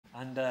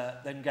And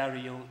then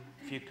Gary,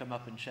 if you come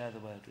up and share the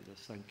word with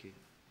us, thank you.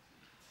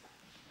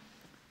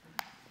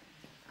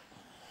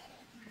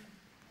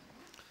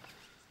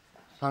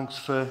 Thanks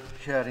for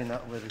sharing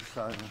that with us,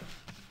 Simon.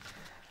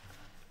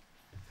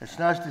 It's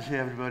nice to see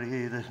everybody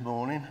here this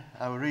morning.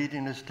 Our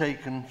reading is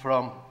taken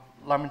from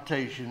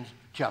Lamentations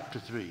chapter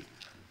 3.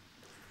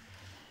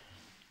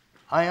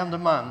 I am the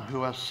man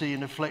who has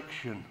seen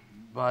affliction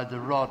by the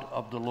rod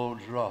of the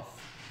Lord's wrath.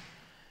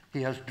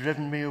 He has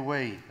driven me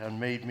away and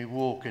made me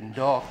walk in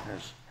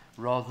darkness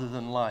rather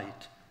than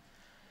light.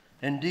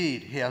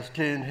 Indeed, he has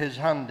turned his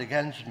hand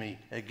against me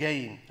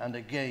again and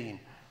again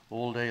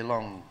all day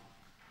long.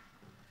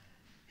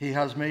 He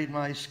has made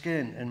my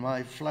skin and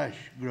my flesh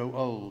grow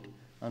old,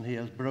 and he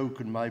has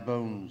broken my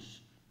bones.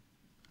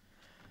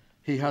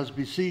 He has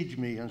besieged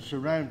me and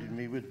surrounded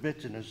me with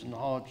bitterness and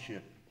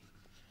hardship.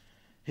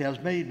 He has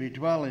made me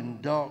dwell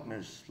in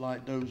darkness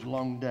like those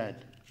long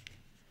dead.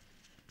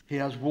 He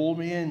has walled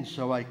me in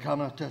so I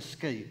cannot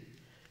escape.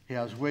 He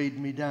has weighed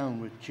me down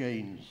with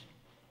chains.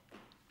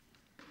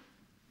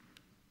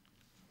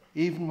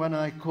 Even when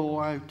I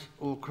call out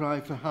or cry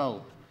for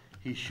help,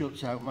 he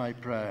shuts out my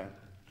prayer.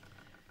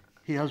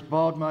 He has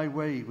barred my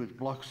way with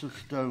blocks of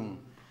stone.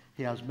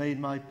 He has made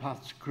my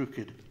paths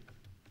crooked.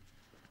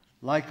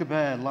 Like a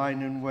bear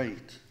lying in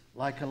wait,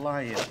 like a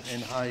lion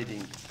in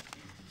hiding.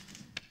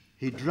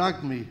 He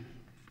dragged me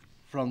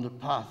from the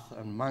path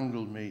and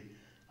mangled me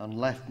and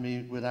left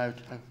me without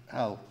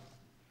help.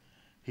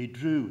 He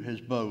drew his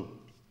bow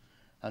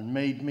and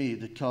made me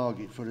the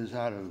target for his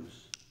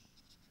arrows.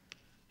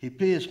 He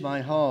pierced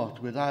my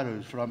heart with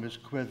arrows from his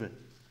quiver.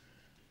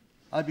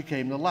 I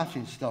became the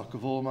laughingstock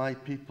of all my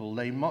people.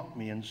 They mocked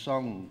me in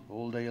song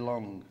all day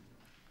long.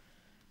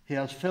 He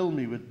has filled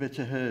me with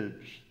bitter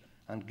herbs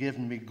and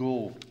given me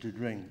gall to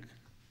drink.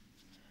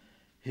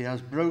 He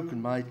has broken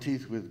my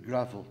teeth with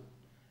gravel.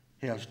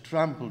 He has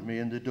trampled me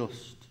in the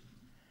dust.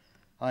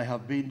 I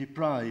have been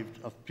deprived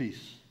of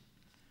peace.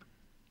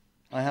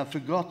 I have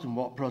forgotten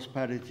what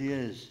prosperity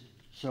is.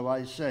 So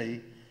I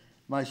say,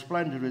 my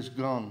splendor is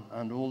gone,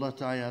 and all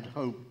that I had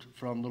hoped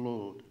from the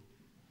Lord.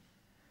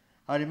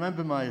 I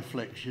remember my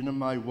affliction and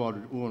my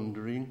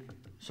wandering,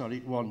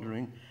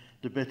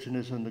 the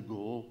bitterness and the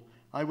gall.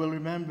 I will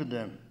remember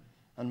them,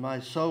 and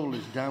my soul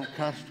is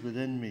downcast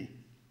within me.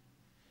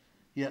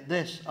 Yet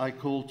this I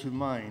call to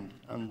mind,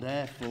 and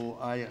therefore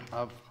I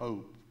have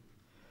hope.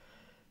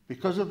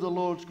 Because of the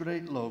Lord's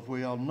great love,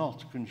 we are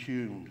not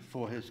consumed,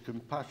 for his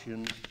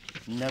compassions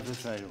never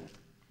fail.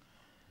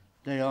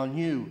 They are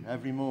new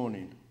every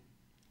morning.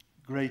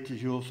 Great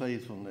is your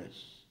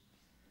faithfulness.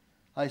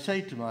 I say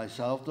to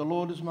myself, the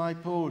Lord is my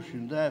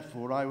portion,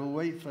 therefore I will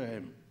wait for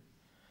him.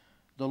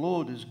 The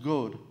Lord is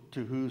good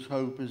to whose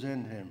hope is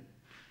in him,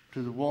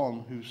 to the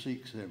one who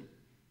seeks him.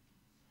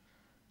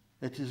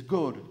 It is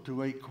good to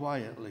wait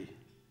quietly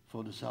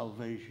for the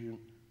salvation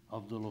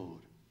of the Lord.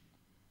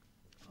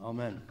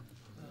 Amen.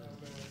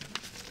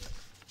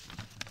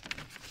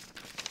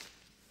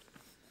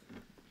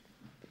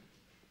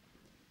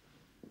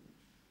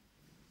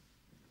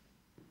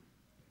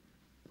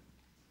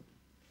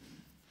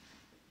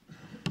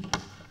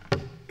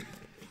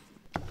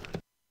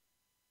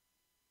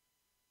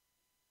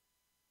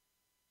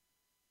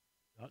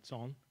 That's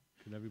on.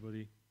 Can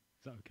everybody,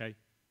 is that okay?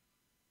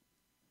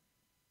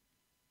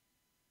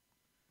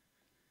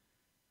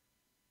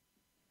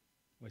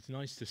 Well, it's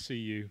nice to see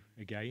you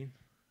again.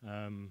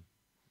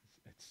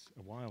 It's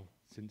a while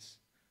since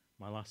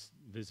my last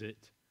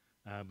visit,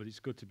 but it's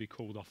good to be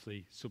called off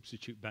the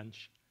substitute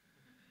bench.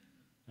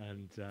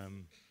 And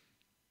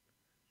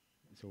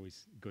it's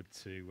always good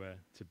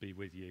to be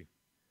with you.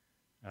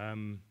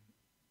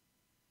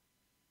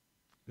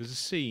 There's a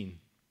scene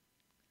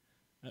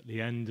at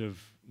the end of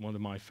one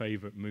of my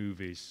favourite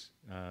movies,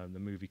 the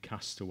movie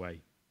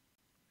Castaway,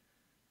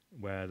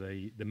 where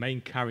the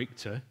main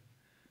character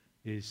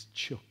is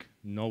Chuck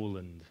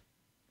Noland,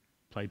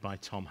 played by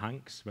Tom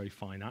Hanks, very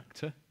fine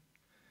actor.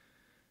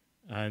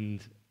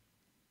 And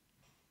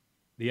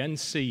the end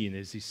scene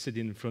is he's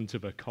sitting in front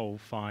of a coal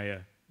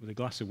fire with a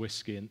glass of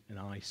whiskey and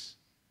ice,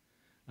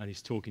 and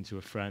he's talking to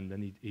a friend,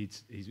 and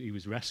he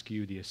was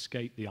rescued, he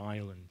escaped the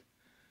island,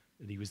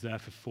 and he was there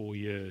for 4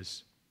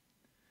 years.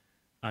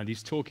 And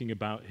he's talking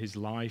about his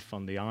life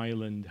on the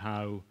island,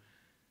 how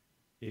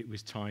it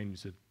was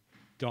times of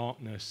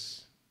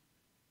darkness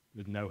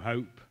with no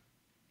hope.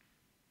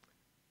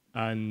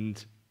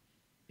 And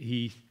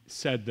he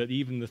said that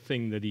even the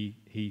thing that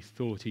he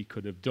thought he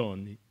could have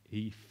done,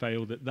 he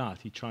failed at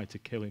that. He tried to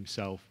kill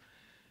himself,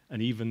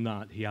 and even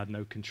that he had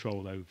no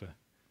control over.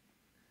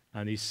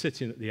 And he's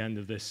sitting at the end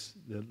of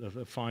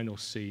the final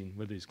scene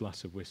with his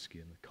glass of whiskey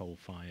and the coal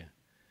fire.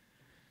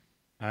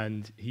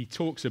 And he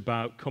talks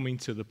about coming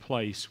to the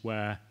place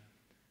where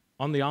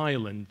on the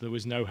island there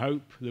was no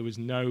hope, there was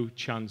no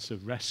chance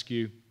of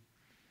rescue.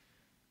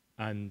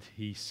 And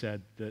he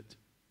said that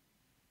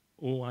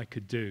all I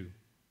could do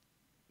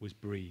was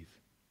breathe.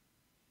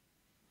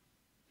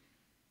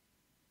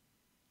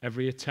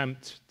 Every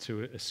attempt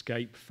to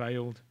escape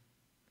failed.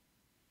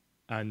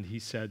 And he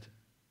said,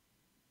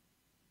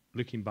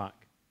 looking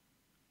back,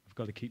 I've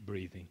got to keep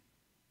breathing.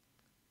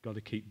 Got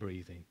to keep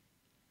breathing.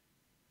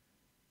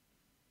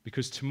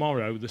 Because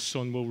tomorrow the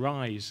sun will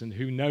rise, and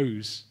who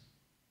knows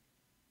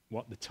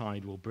what the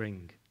tide will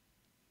bring.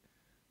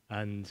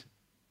 And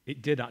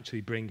it did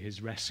actually bring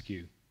his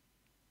rescue.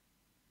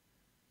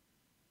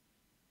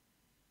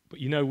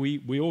 But you know,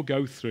 we all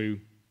go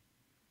through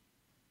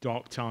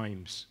dark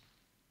times.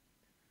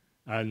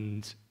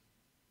 And,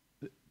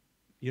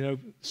 you know,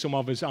 some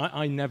of us,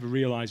 I never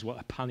realized what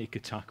a panic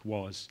attack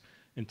was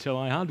until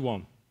I had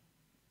one.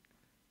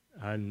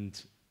 And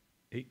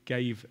it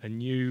gave a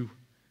new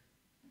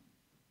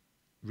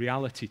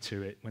reality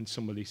to it when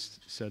somebody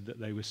said that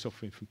they were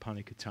suffering from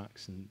panic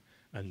attacks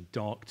and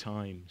dark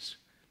times,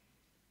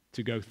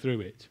 to go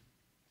through it.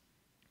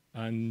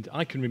 And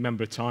I can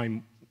remember a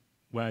time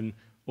when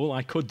all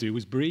I could do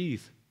was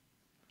breathe.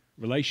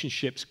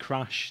 Relationships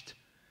crashed,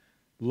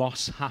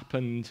 loss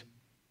happened.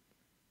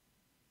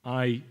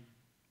 I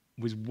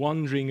was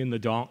wandering in the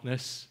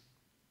darkness,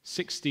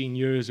 16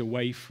 years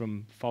away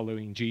from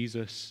following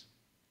Jesus,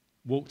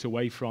 walked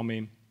away from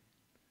him,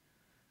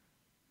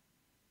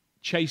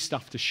 chased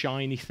after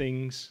shiny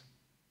things,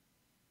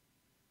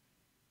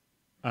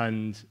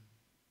 and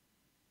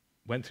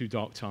went through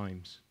dark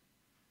times.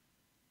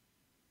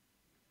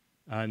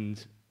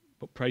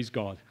 But praise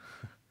God,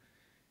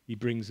 he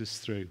brings us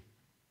through.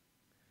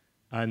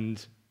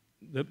 And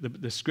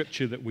the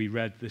scripture that we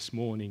read this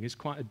morning is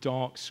quite a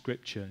dark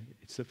scripture.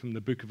 It's from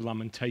the book of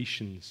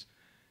Lamentations,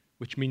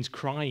 which means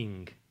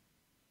crying.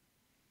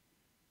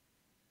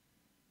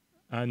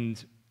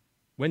 And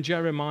when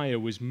Jeremiah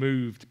was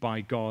moved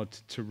by God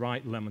to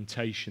write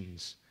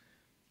Lamentations,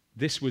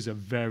 this was a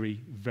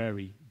very,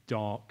 very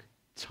dark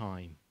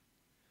time.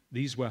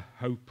 These were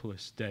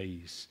hopeless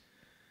days.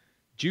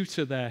 Due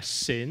to their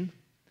sin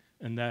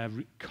and their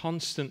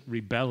constant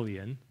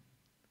rebellion,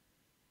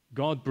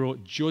 God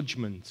brought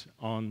judgment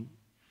on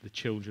the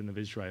children of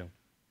Israel.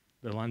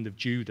 The land of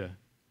Judah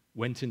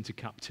went into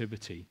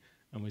captivity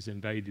and was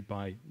invaded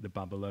by the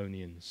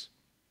Babylonians.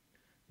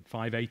 In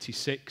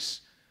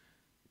 586,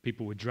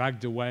 people were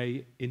dragged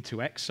away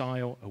into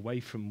exile,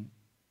 away from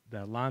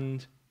their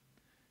land.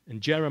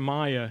 And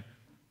Jeremiah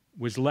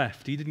was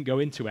left. He didn't go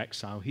into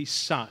exile. He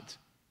sat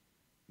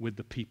with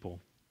the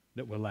people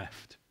that were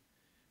left.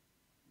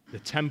 The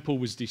temple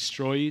was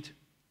destroyed.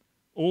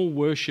 All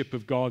worship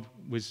of God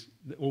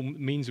all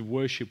means of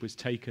worship was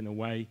taken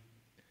away.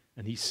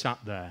 And he sat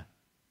there.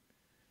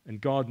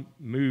 And God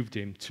moved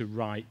him to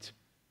write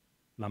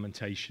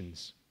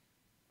Lamentations.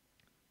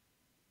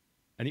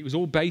 And it was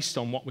all based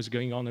on what was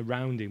going on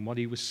around him, what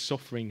he was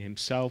suffering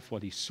himself,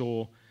 what he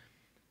saw.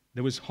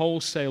 There was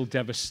wholesale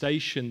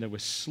devastation, there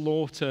was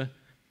slaughter.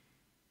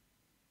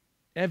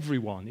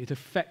 Everyone, it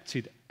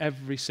affected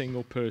every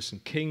single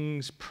person.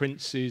 Kings,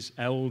 princes,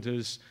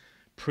 elders,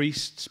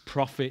 priests,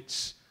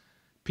 prophets,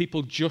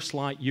 people just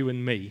like you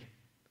and me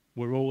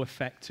were all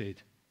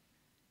affected.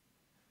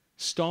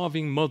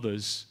 Starving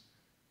mothers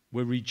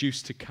were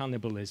reduced to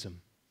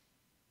cannibalism.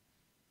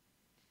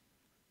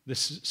 The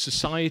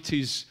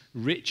society's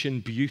rich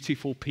and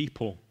beautiful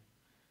people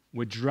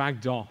were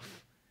dragged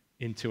off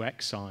into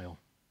exile.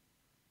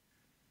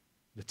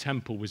 The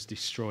temple was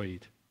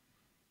destroyed.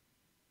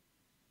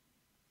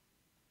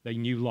 They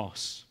knew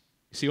loss.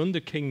 You see, under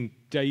King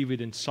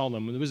David and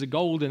Solomon, there was a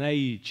golden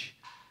age.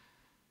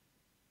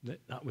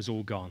 That was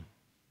all gone.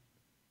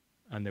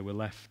 And they were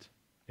left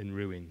in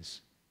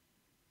ruins.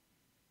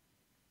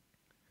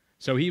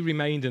 So he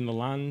remained in the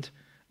land,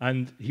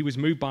 and he was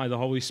moved by the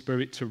Holy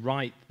Spirit to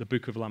write the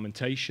book of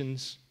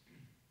Lamentations.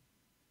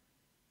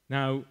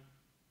 Now,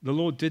 the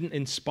Lord didn't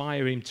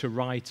inspire him to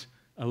write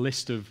a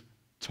list of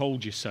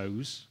told you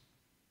so's.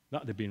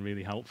 That would have been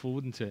really helpful,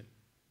 wouldn't it?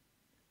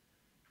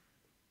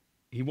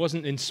 He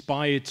wasn't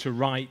inspired to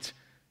write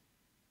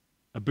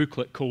a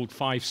booklet called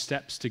 5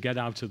 Steps to Get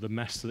Out of the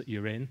Mess That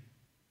You're In,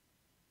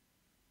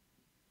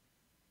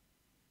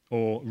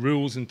 or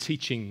rules and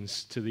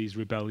teachings to these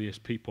rebellious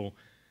people.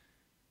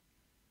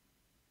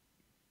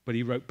 But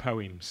he wrote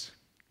poems.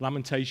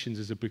 Lamentations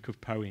is a book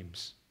of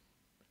poems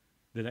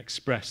that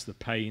express the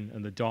pain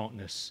and the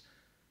darkness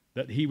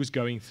that he was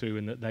going through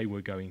and that they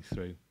were going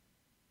through.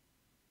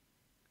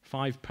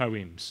 5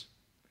 poems.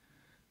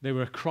 They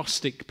were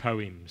acrostic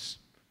poems.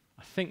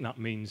 I think that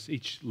means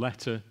each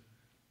letter,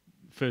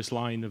 first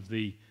line of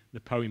the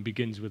poem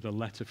begins with a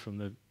letter from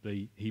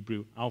the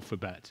Hebrew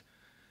alphabet.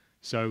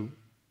 So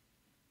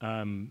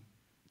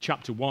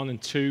chapter 1 and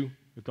 2,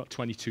 we've got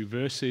 22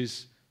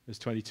 verses. There's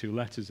 22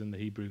 letters in the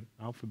Hebrew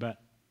alphabet.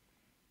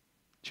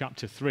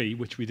 Chapter 3,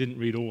 which we didn't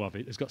read all of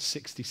it, has got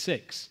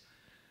 66.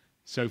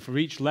 So for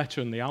each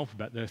letter in the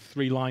alphabet, there are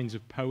 3 lines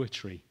of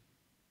poetry.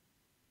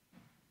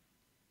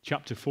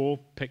 Chapter 4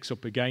 picks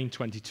up again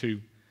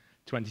 22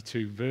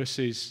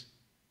 verses,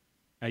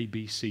 A,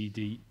 B, C,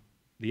 D,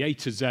 the A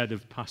to Z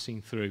of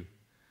passing through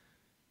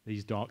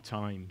these dark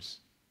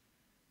times.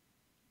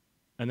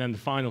 And then the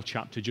final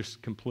chapter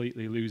just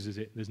completely loses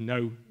it. There's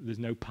no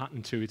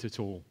pattern to it at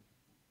all.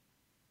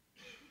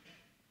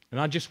 And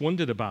I just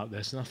wondered about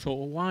this, and I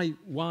thought, well,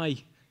 why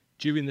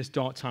during this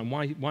dark time,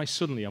 why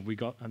suddenly have we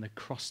got an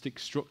acrostic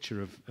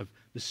structure of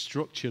the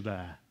structure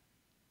there?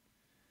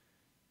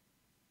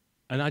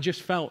 And I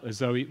just felt as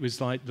though it was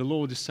like the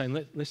Lord is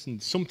saying, listen,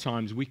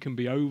 sometimes we can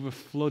be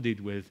over-flooded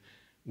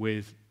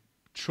with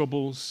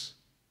troubles,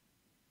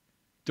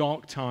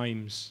 dark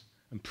times,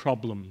 and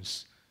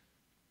problems.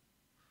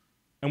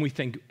 And we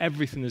think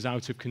everything is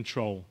out of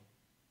control.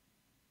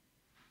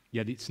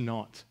 Yet it's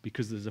not,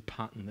 because there's a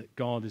pattern that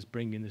God is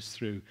bringing us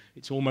through.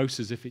 It's almost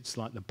as if it's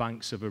like the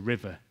banks of a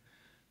river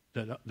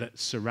that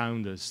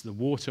surround us. The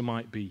water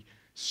might be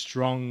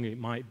strong, it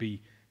might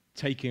be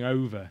taking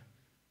over,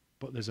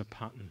 but there's a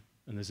pattern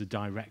and there's a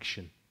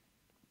direction.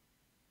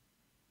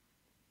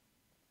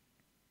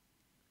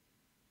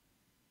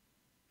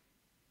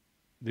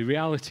 The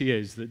reality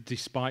is that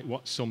despite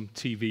what some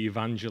TV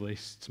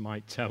evangelists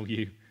might tell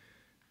you,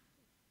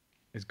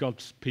 as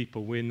God's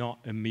people, we're not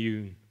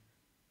immune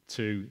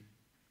to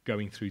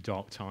going through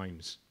dark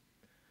times.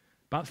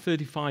 About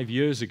 35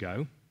 years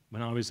ago,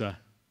 when I was a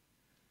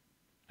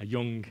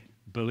young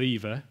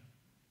believer,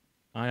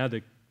 I had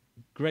a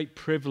great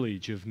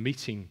privilege of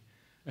meeting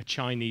a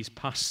Chinese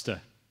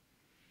pastor.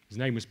 His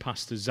name was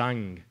Pastor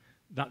Zhang.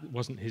 That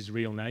wasn't his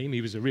real name.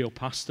 He was a real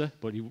pastor,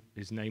 but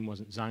his name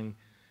wasn't Zhang,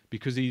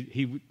 because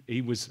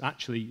he was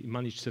actually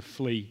managed to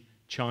flee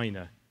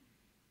China.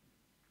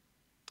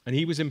 And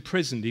he was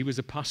imprisoned. He was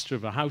a pastor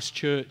of a house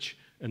church,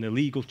 an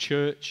illegal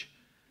church,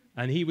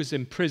 and he was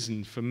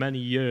imprisoned for many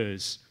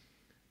years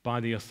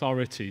by the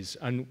authorities.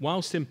 And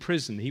whilst in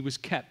prison, he was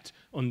kept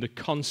under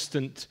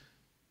constant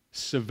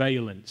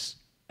surveillance.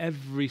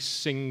 Every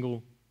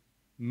single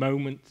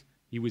moment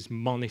he was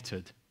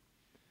monitored.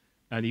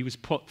 And he was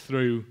put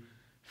through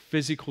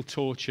physical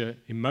torture,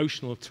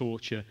 emotional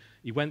torture.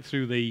 He went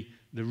through the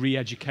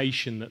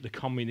re-education that the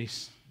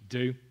communists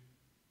do.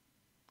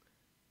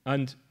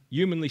 And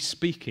humanly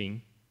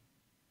speaking,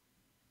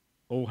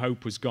 all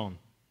hope was gone.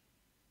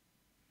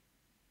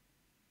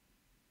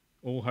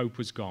 All hope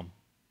was gone.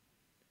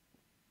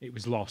 It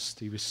was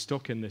lost. He was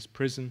stuck in this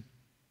prison.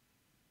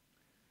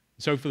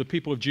 So for the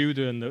people of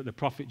Judah and the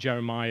prophet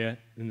Jeremiah,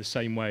 in the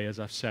same way, as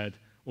I've said,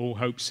 all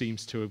hope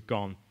seems to have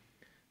gone.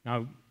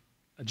 Now,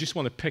 I just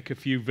want to pick a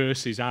few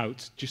verses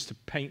out just to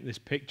paint this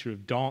picture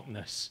of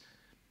darkness.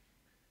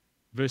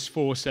 Verse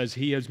 4 says,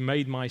 "He has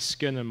made my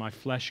skin and my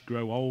flesh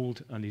grow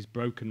old, and he's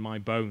broken my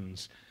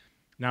bones."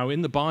 Now,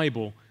 in the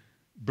Bible,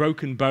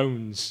 broken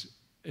bones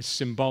is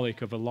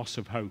symbolic of a loss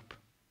of hope.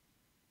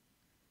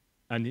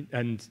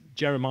 And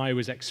Jeremiah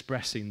was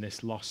expressing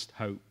this lost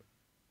hope.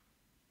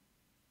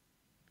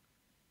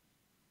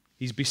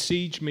 He's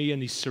besieged me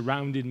and he's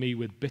surrounded me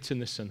with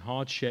bitterness and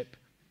hardship.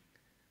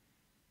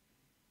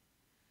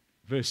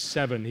 Verse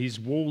 7, he's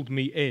walled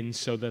me in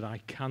so that I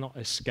cannot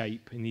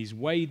escape, and he's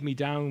weighed me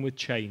down with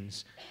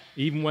chains.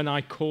 Even when I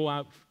call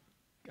out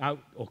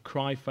or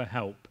cry for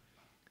help,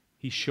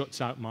 he shuts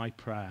out my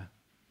prayer.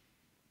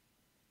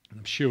 And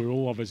I'm sure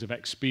all of us have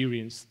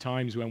experienced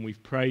times when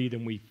we've prayed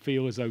and we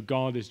feel as though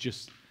God is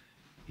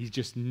he's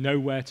just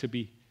nowhere to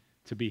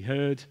be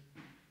heard.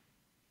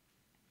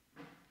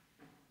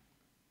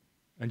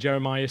 And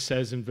Jeremiah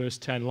says in verse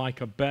 10,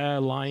 "Like a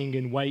bear lying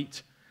in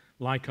wait,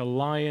 like a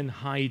lion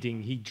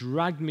hiding, he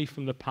dragged me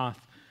from the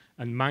path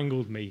and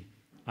mangled me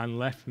and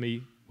left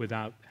me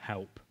without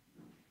help.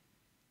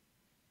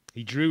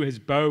 He drew his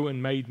bow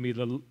and made me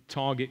the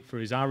target for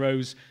his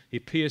arrows. He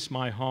pierced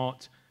my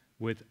heart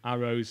with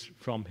arrows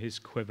from his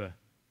quiver."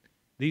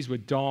 These were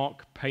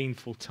dark,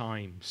 painful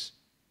times.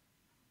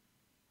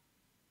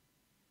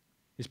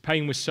 His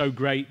pain was so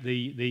great,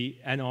 the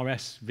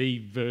NRSV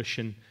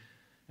version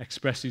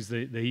expresses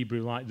the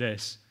Hebrew like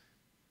this: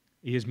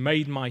 "He has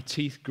made my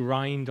teeth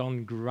grind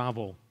on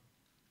gravel.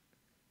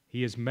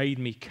 He has made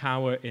me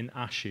cower in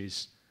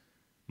ashes.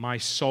 My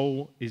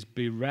soul is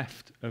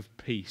bereft of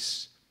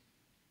peace.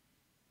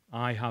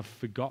 I have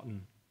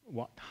forgotten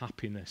what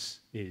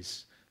happiness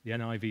is." The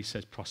NIV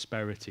says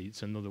prosperity.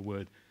 It's another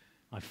word.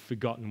 I've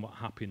forgotten what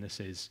happiness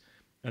is.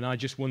 And I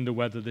just wonder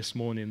whether this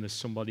morning there's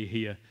somebody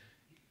here,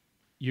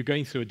 you're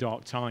going through a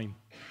dark time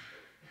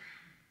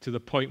to the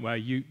point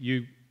where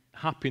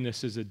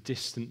happiness is a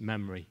distant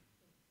memory.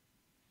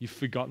 You've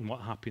forgotten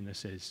what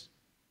happiness is.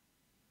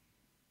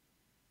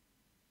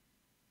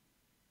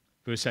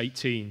 Verse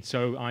 18,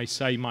 "So I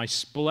say, my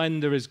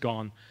splendor is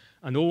gone,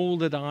 and all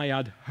that I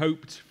had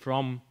hoped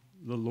from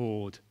the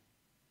Lord.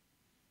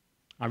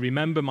 I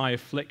remember my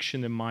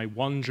affliction and my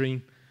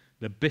wandering,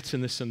 the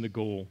bitterness and the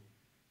gall.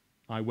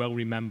 I well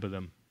remember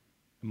them,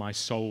 and my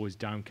soul is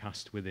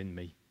downcast within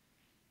me."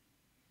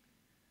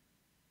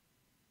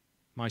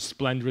 My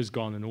splendor is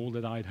gone, and all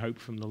that I had hoped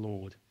from the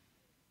Lord.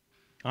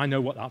 I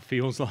know what that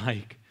feels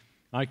like.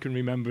 I can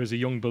remember as a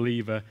young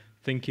believer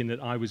thinking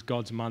that I was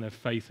God's man of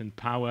faith and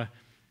power,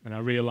 and I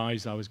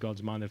realized I was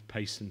God's man of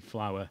paste and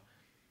flour.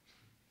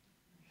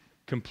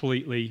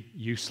 Completely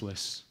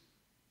useless.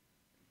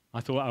 I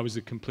thought I was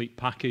a complete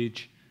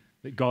package,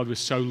 that God was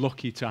so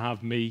lucky to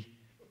have me,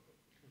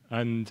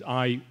 and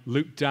I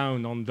looked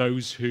down on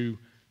those who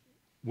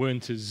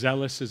weren't as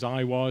zealous as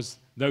I was,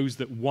 those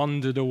that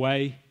wandered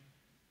away.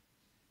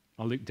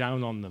 I looked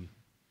down on them.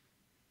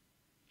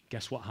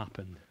 Guess what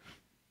happened?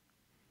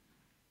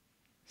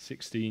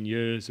 16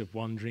 years of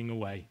wandering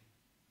away,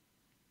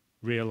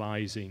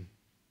 realizing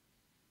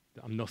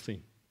that I'm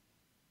nothing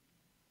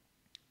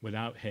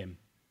without him.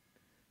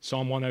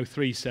 Psalm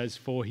 103 says,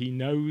 "For he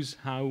knows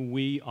how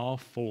we are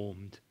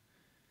formed.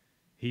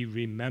 He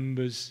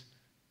remembers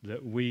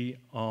that we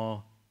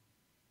are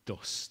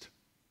dust."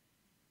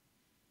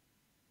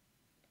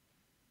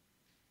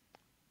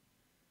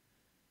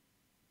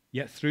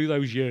 Yet through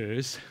those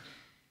years,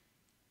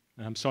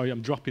 and I'm sorry,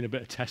 I'm dropping a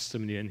bit of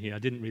testimony in here. I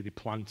didn't really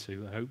plan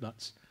to. I hope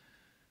that's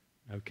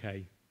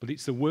okay. But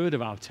it's the word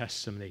of our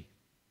testimony.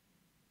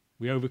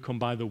 We overcome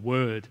by the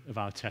word of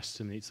our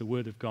testimony. It's the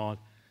word of God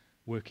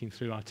working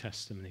through our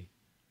testimony.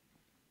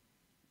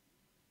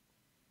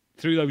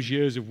 Through those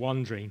years of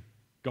wandering,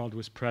 God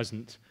was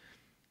present.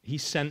 He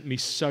sent me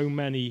so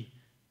many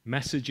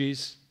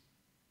messages.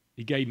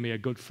 He gave me a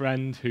good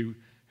friend who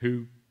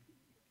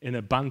in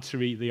a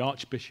Bantery, the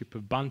Archbishop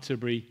of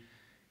Banterbury,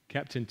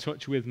 kept in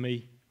touch with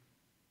me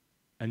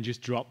and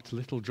just dropped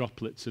little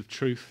droplets of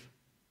truth.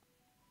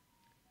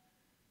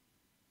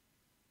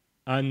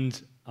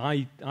 And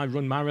I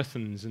run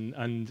marathons,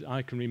 and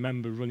I can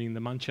remember running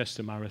the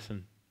Manchester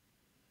Marathon.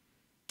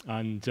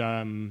 And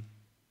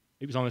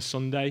it was on a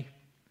Sunday,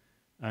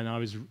 and I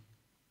was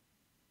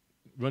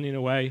running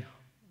away,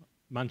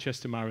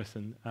 Manchester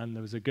Marathon, and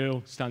there was a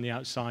girl standing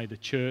outside a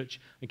church.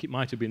 I think it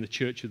might have been the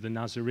Church of the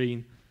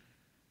Nazarene,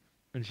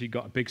 and she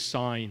got a big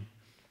sign,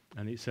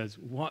 and it says,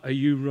 "What are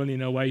you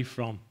running away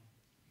from?"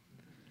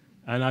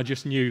 And I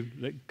just knew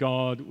that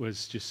God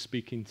was just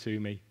speaking to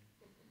me.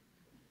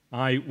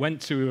 I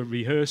went to a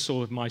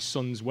rehearsal of my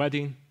son's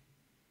wedding,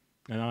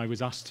 and I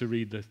was asked to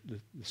read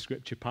the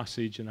scripture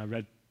passage, and I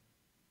read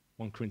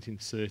 1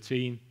 Corinthians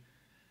 13.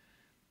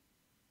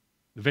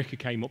 The vicar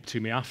came up to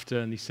me after,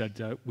 and he said,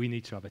 "We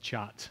need to have a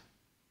chat."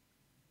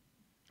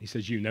 He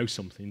says, "You know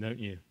something, don't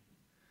you?"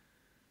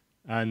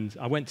 And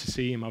I went to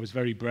see him. I was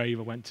very brave.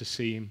 I went to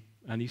see him,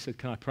 and he said,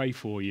 "Can I pray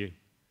for you?"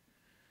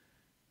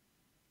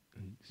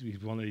 And he's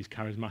one of these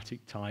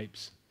charismatic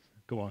types.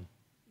 Go on.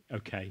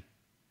 Okay.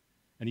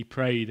 And he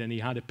prayed, and he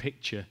had a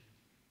picture.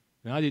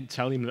 And I didn't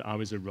tell him that I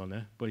was a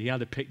runner, but he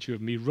had a picture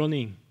of me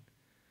running.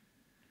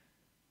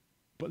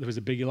 But there was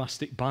a big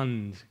elastic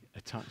band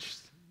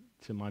attached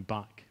to my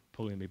back,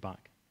 pulling me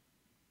back.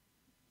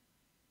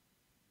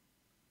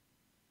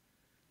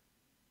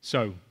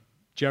 So,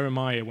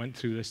 Jeremiah went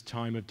through this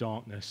time of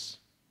darkness,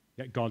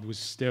 yet God was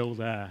still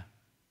there.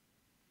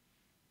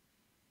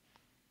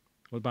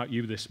 What about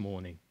you this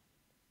morning?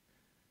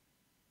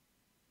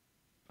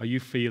 Are you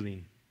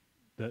feeling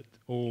that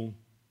all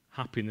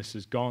happiness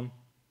has gone?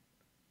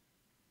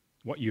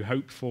 What you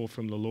hoped for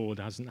from the Lord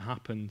hasn't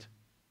happened?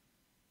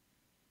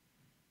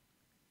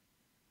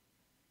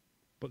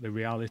 But the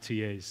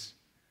reality is,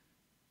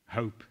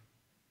 hope.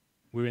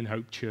 We're in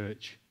Hope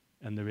Church,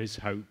 and there is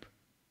hope.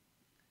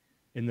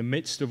 In the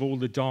midst of all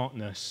the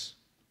darkness,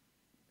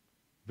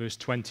 verse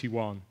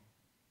 21,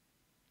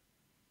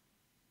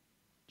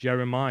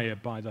 Jeremiah,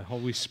 by the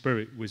Holy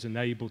Spirit, was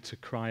enabled to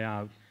cry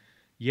out.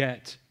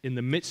 Yet, in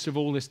the midst of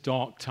all this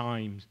dark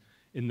times,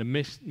 in the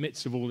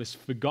midst of all this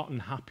forgotten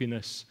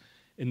happiness,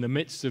 in the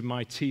midst of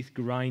my teeth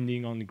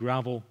grinding on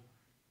gravel,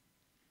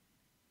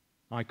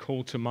 I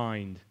call to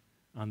mind,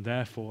 and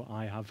therefore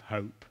I have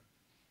hope.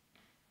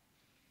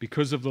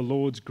 Because of the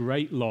Lord's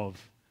great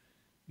love,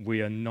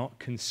 we are not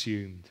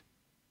consumed,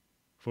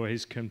 for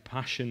his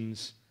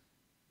compassions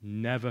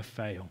never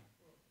fail.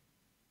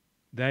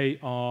 They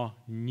are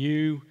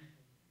new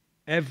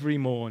every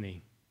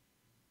morning.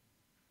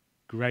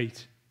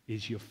 Great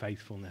is your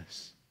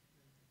faithfulness.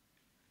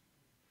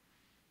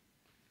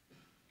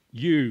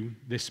 You,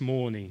 this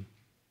morning,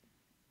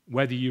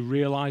 whether you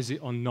realize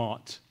it or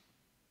not,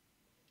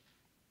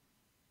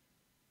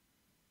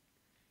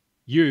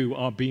 you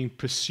are being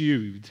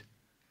pursued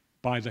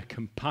by the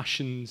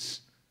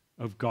compassions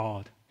of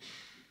God.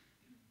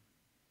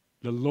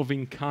 The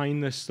loving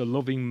kindness, the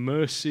loving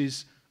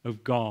mercies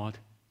of God.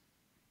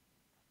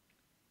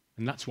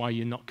 And that's why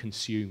you're not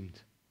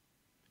consumed.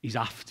 He's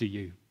after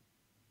you.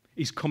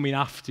 He's coming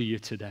after you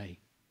today.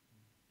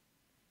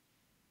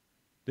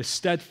 The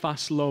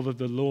steadfast love of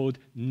the Lord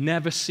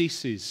never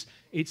ceases.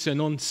 It's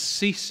an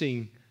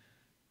unceasing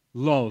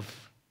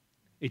love.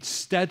 It's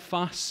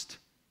steadfast.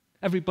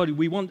 Everybody,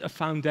 we want a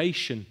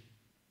foundation.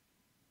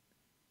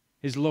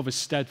 His love is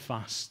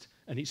steadfast,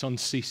 and it's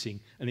unceasing,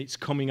 and it's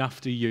coming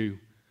after you.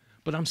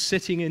 But I'm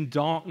sitting in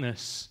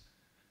darkness.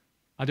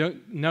 I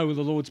don't know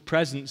the Lord's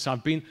presence.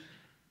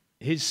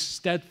 His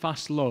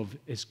steadfast love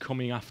is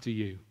coming after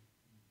you.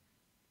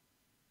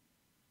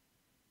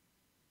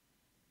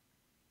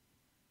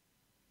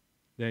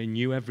 They're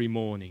new every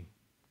morning.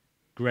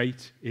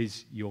 Great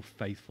is your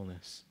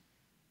faithfulness.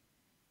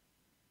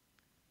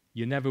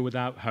 You're never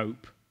without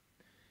hope.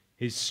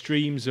 His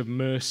streams of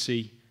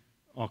mercy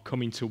are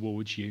coming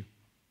towards you.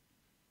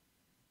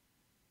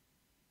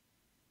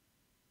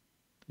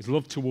 His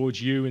love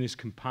towards you and his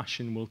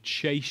compassion will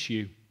chase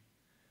you,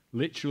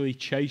 literally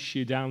chase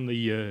you down the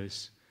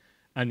years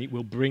and it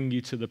will bring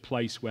you to the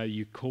place where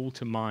you call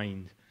to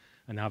mind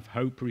and have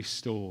hope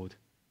restored.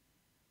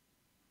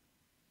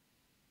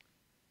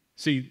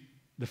 See,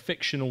 the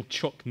fictional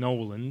Chuck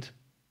Noland,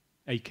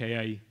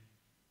 a.k.a.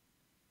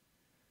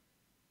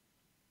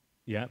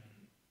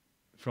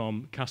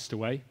 from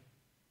Castaway,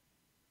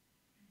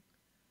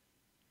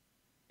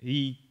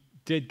 he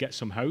did get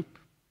some hope.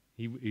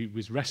 He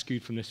was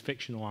rescued from this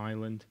fictional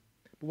island.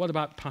 But what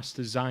about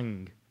Pastor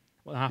Zhang?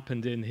 What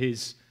happened in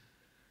his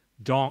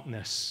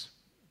darkness,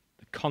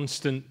 the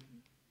constant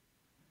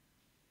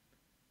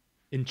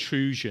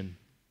intrusion?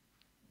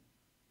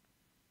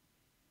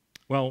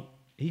 Well,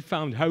 he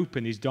found hope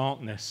in his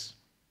darkness.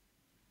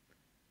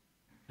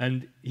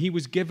 And he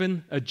was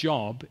given a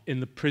job in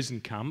the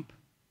prison camp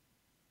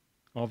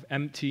of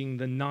emptying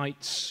the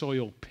night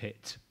soil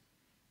pit.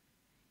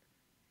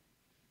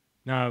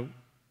 Now,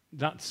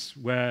 that's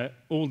where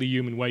all the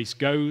human waste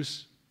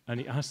goes, and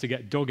it has to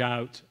get dug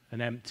out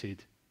and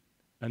emptied.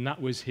 And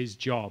that was his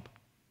job.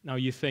 Now,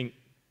 you think,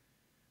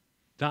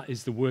 that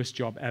is the worst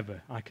job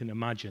ever, I can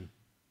imagine.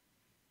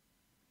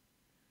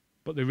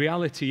 But the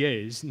reality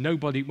is,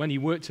 when he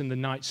worked in the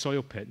night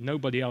soil pit,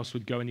 nobody else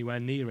would go anywhere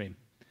near him.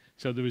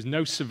 So there was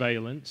no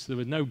surveillance, there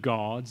was no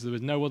guards, there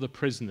was no other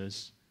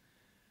prisoners.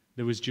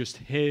 There was just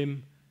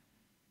him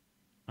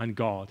and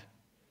God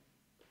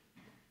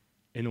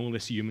in all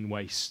this human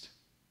waste.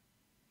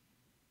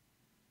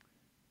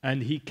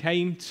 And he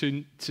came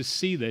to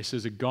see this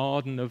as a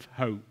garden of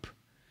hope.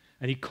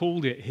 And he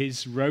called it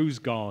his rose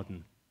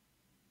garden.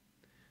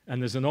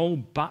 And there's an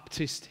old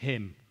Baptist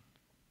hymn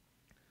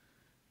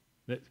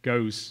that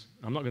goes,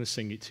 I'm not going to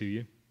sing it to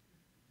you.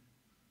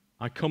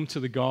 I come to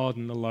the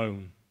garden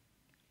alone,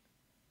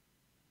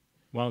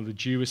 while the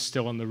dew is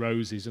still on the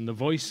roses, and the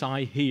voice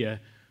I hear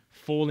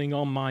falling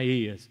on my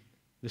ears,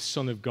 the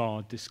Son of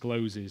God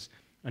discloses.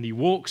 And he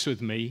walks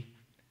with me,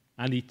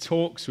 and he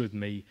talks with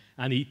me,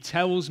 and he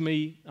tells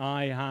me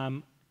I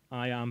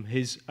am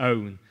his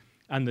own.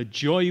 And the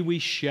joy we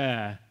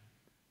share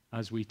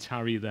as we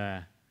tarry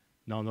there,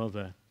 none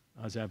other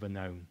has ever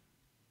known.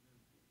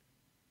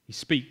 He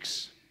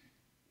speaks,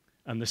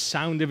 and the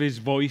sound of his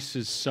voice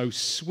is so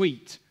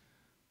sweet,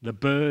 the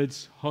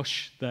birds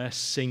hush their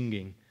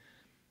singing.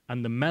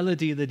 And the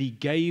melody that he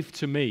gave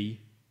to me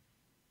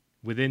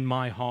within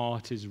my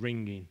heart is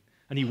ringing.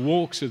 And he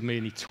walks with me,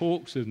 and he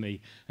talks with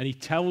me, and he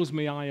tells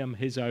me I am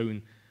his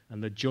own.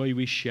 And the joy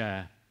we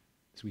share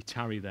as we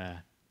tarry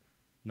there,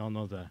 none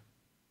other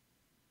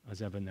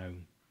has ever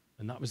known.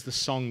 And that was the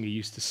song he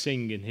used to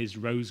sing in his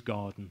rose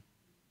garden.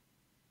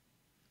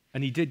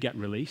 And he did get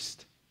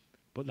released,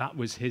 but that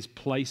was his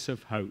place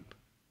of hope.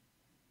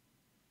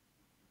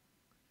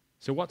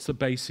 So what's the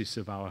basis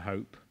of our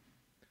hope?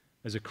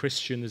 As a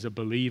Christian, as a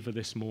believer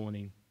this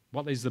morning,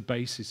 what is the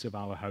basis of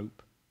our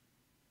hope?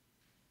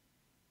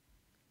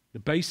 The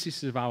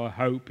basis of our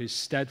hope is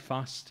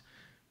steadfast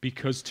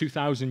because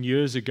 2,000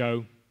 years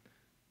ago,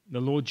 the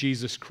Lord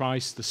Jesus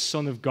Christ, the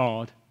Son of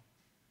God,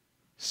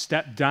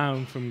 stepped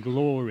down from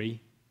glory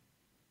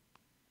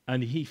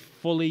and he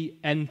fully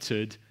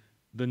entered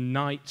the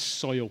night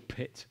soil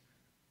pit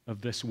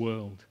of this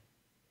world.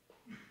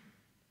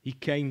 He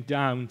came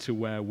down to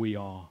where we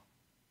are.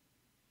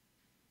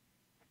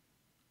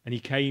 And he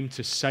came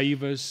to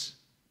save us,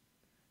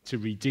 to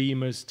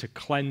redeem us, to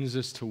cleanse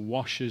us, to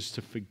wash us,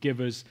 to forgive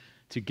us,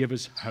 to give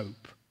us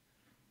hope.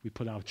 We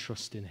put our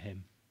trust in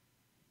him.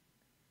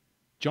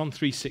 John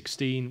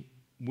 3:16,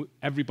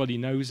 everybody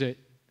knows it.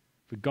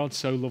 For God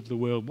so loved the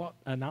world. What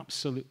an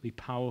absolutely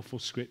powerful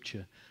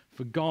scripture.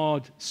 For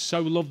God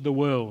so loved the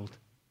world.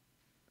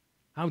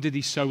 How did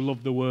he so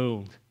love the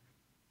world?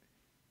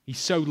 He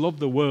so loved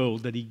the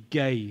world that he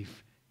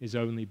gave his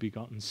only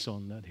begotten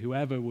Son, that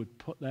whoever would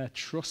put their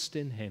trust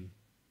in him,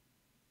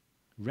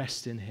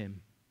 rest in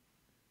him,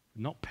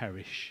 would not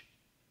perish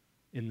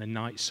in the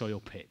night soil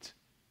pit,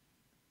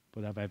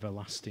 but have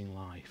everlasting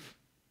life.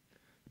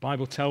 The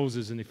Bible tells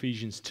us in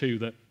Ephesians 2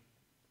 that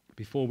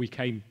before we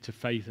came to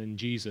faith in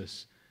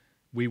Jesus,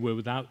 we were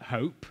without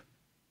hope,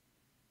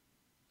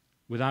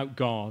 without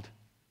God,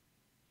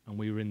 and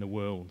we were in the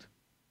world.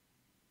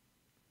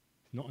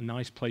 It's not a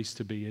nice place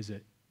to be, is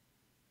it?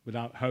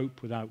 Without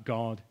hope, without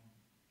God,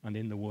 and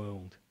in the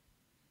world.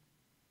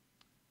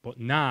 But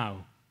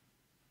now,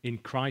 in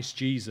Christ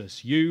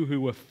Jesus, you who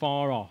were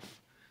far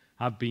off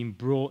have been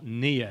brought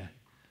near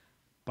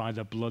by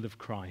the blood of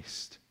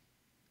Christ.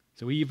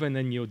 So even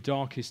in your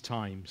darkest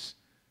times,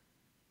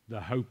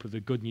 the hope of the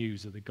good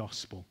news of the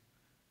gospel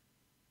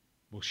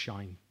will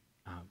shine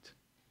out.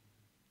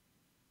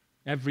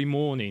 Every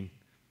morning,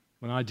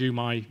 when I do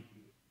my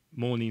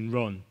morning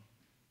run,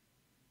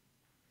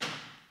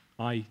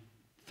 I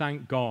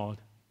thank God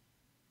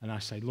and I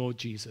say, Lord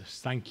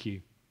Jesus, thank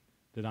you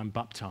that I'm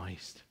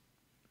baptized.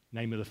 In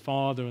the name of the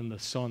Father and the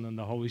Son and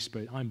the Holy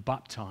Spirit, I'm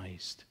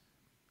baptized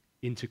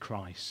into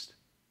Christ.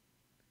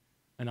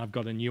 And I've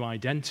got a new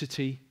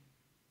identity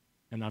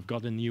and I've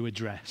got a new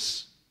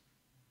address.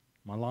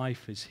 My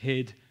life is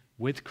hid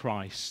with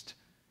Christ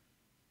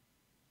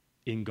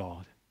in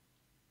God.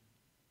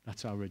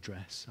 That's our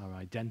address, our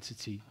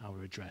identity,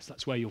 our address.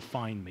 That's where you'll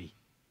find me.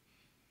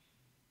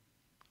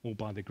 all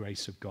by the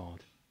grace of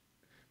God.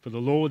 For the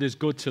Lord is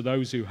good to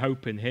those who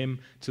hope in him,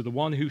 to the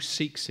one who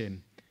seeks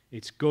him.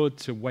 It's good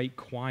to wait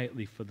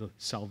quietly for the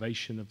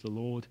salvation of the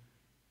Lord.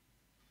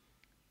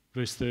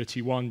 Verse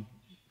 31,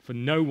 for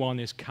no one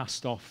is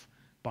cast off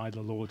by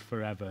the Lord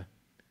forever.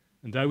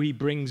 And though he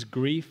brings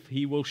grief,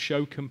 he will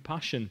show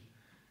compassion.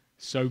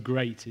 So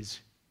great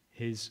is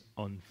his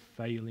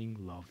unfailing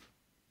love.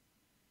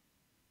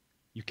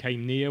 You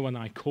came near when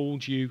I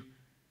called you,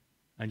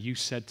 and you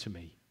said to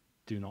me,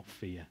 do not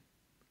fear.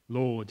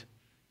 Lord,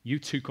 you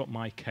took up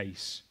my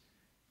case.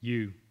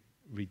 You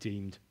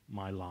redeemed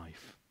my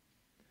life.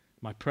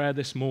 My prayer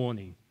this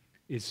morning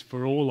is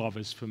for all of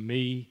us, for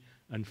me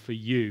and for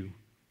you,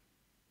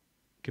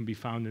 can be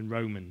found in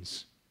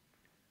Romans.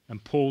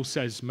 And Paul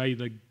says, may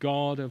the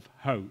God of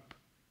hope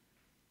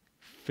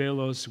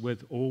fill us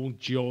with all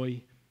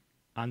joy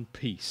and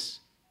peace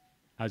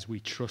as we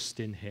trust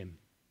in him,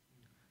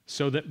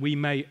 so that we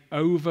may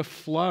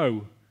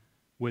overflow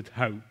with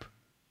hope.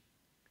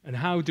 And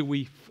how do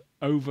we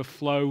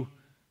overflow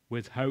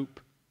with hope?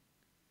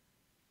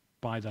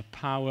 By the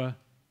power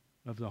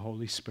of the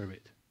Holy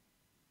Spirit.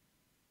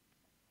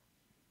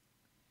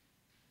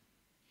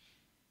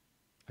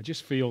 I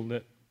just feel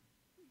that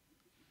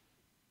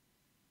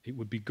it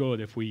would be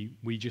good if we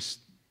just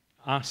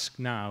ask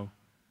now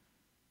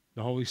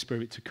the Holy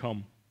Spirit to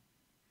come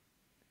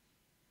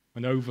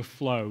and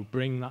overflow,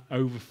 bring that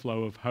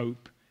overflow of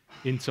hope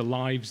into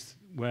lives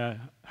where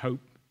hope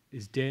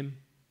is dim,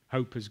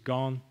 hope is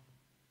gone,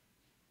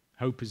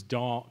 hope is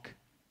dark.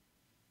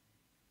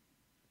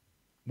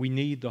 We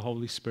need the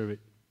Holy Spirit.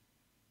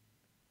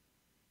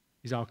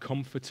 He's our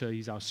comforter,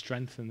 he's our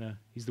strengthener,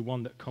 he's the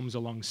one that comes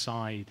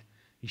alongside.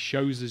 He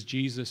shows us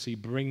Jesus, he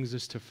brings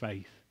us to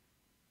faith.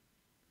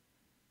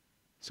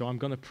 So I'm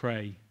going to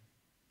pray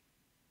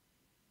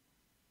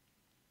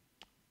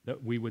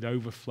that we would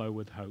overflow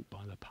with hope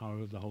by the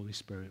power of the Holy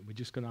Spirit. We're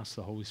just going to ask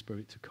the Holy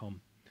Spirit to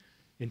come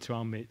into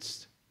our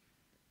midst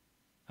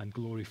and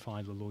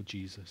glorify the Lord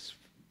Jesus.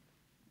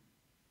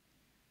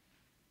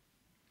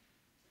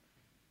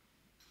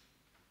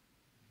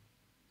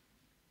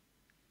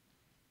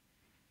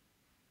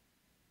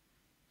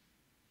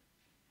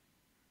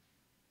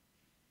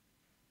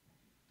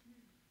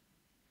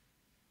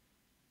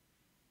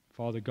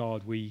 Father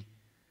God, we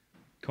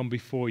come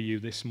before you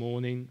this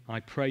morning.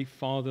 I pray,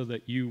 Father,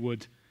 that you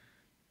would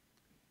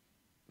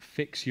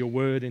fix your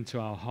word into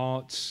our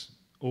hearts,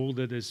 all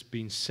that has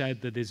been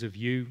said that is of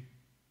you.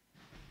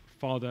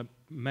 Father,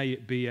 may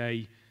it be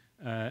a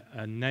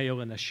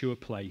nail in a sure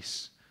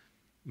place.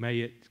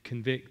 May it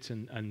convict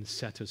and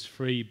set us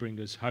free, bring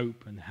us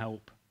hope and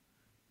help.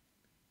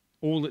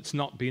 All that's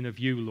not been of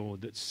you,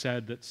 Lord, that's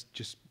said, that's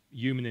just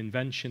human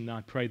invention, I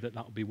pray that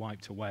that will be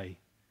wiped away.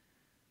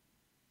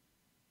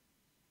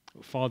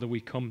 Father, we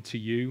come to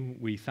you.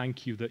 We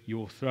thank you that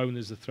your throne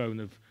is the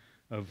throne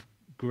of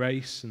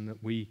grace and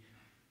that we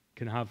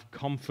can have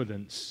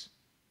confidence.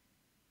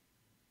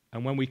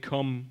 And when we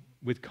come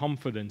with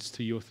confidence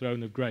to your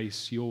throne of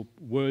grace, your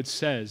word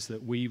says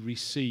that we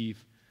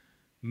receive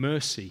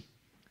mercy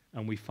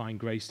and we find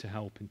grace to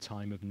help in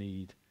time of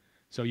need.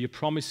 So your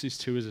promises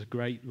to us are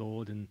great,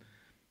 Lord, and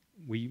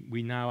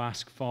we now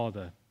ask,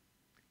 Father,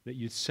 that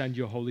you'd send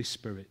your Holy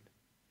Spirit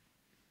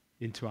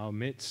into our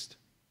midst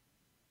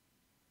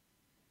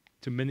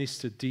to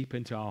minister deep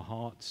into our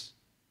hearts.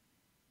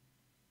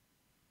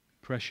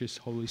 Precious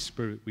Holy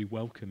Spirit, we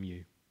welcome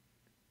you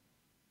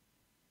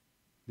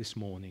this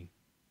morning.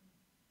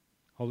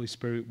 Holy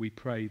Spirit, we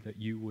pray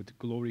that you would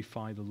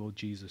glorify the Lord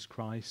Jesus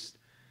Christ,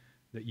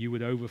 that you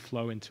would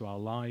overflow into our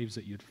lives,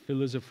 that you'd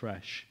fill us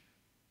afresh,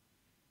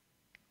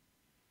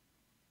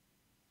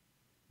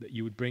 that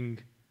you would bring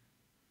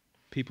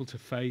people to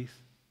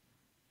faith,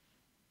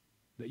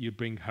 that you'd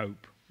bring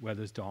hope where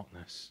there's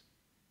darkness.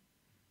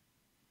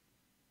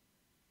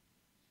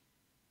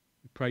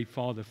 Pray,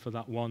 Father, for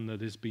that one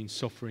that has been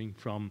suffering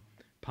from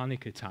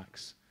panic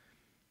attacks.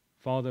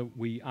 Father,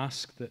 we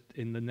ask that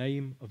in the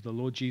name of the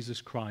Lord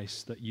Jesus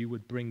Christ that you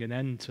would bring an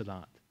end to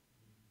that.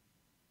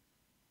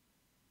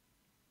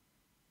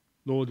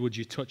 Lord, would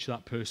you touch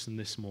that person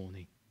this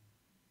morning?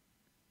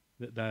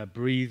 That their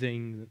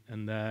breathing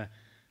and their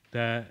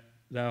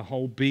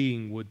whole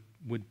being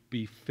would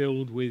be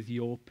filled with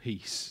your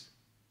peace.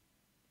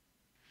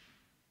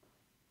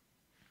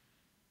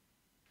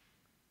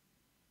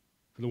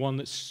 For the one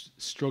that's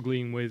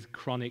struggling with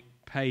chronic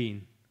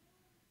pain,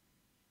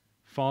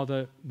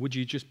 Father, would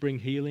you just bring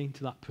healing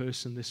to that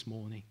person this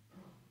morning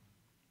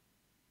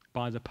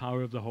by the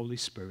power of the Holy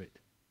Spirit,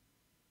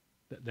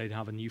 that they'd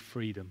have a new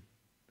freedom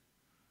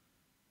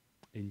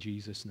in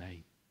Jesus'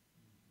 name.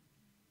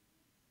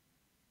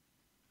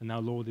 And now,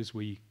 Lord, as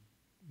we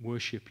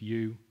worship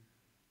you,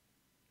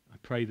 I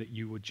pray that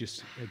you would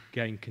just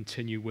again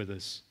continue with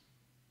us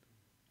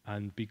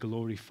and be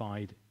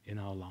glorified in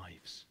our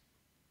lives.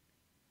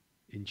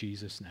 In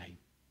Jesus' name,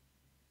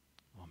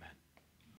 amen.